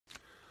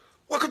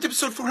Welcome to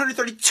episode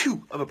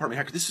 432 of Apartment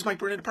Hacker. This is Mike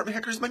Burnett. Apartment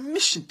Hacker is my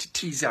mission to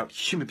tease out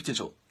human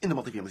potential in the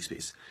multifamily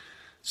space.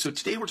 So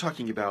today we're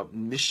talking about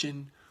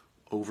mission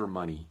over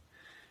money.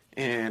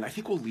 And I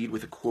think we'll lead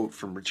with a quote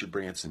from Richard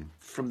Branson.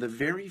 From the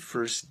very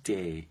first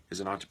day as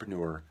an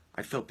entrepreneur,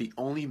 I felt the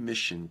only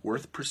mission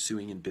worth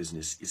pursuing in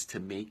business is to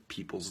make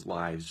people's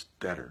lives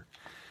better.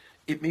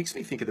 It makes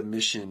me think of the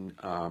mission,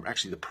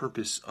 actually the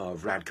purpose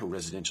of Radco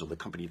Residential, the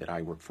company that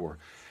I work for.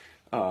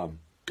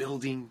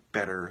 Building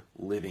better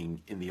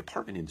living in the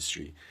apartment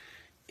industry.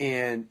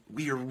 And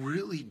we are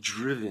really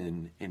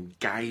driven and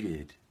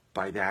guided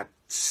by that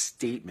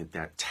statement,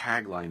 that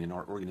tagline in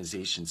our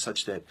organization,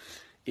 such that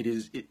it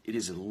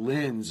is a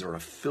lens or a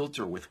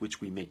filter with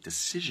which we make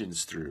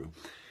decisions through.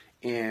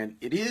 And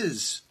it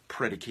is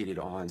predicated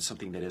on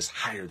something that is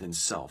higher than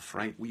self,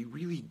 right? We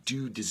really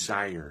do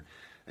desire,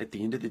 at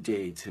the end of the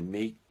day, to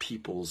make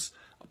people's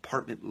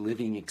apartment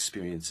living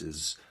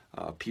experiences,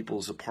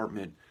 people's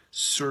apartment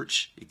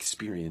search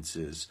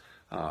experiences,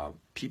 our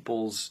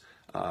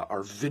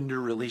vendor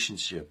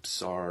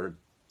relationships, our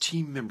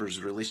team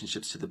members'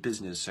 relationships to the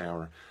business,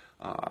 our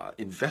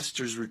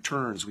investors'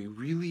 returns. We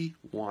really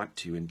want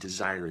to and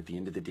desire at the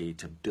end of the day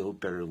to build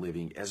better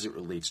living as it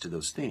relates to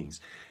those things.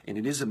 And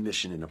it is a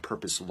mission and a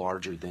purpose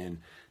larger than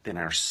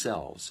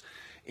ourselves.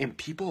 And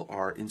people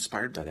are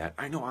inspired by that.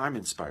 I know I'm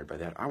inspired by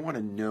that. I want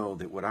to know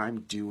that what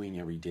I'm doing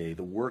every day,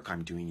 the work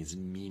I'm doing, is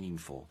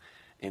meaningful.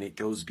 And it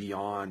goes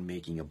beyond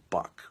making a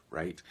buck,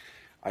 right?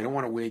 I don't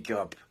want to wake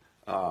up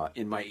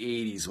in my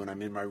 80s when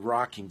I'm in my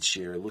rocking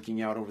chair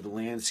looking out over the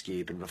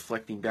landscape and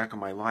reflecting back on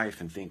my life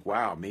and think,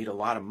 wow, made a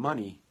lot of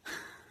money,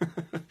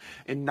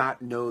 and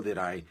not know that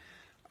I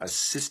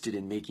assisted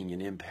in making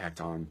an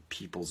impact on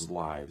people's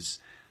lives,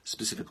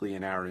 specifically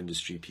in our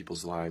industry,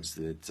 people's lives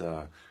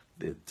that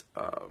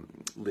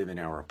live in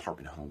our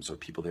apartment homes or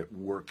people that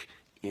work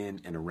in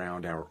and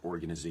around our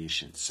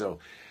organization. So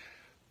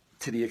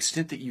to the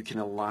extent that you can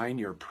align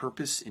your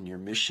purpose and your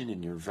mission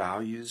and your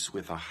values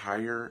with a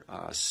higher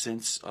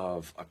sense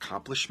of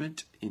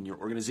accomplishment in your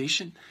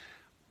organization,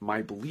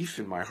 my belief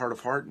in my heart of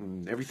heart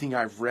and everything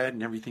I've read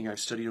and everything I've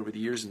studied over the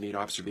years and made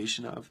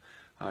observation of,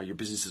 your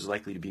business is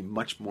likely to be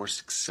much more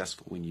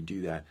successful when you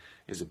do that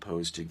as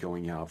opposed to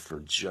going out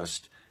for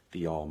just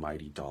the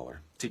almighty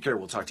dollar. Take care.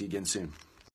 We'll talk to you again soon.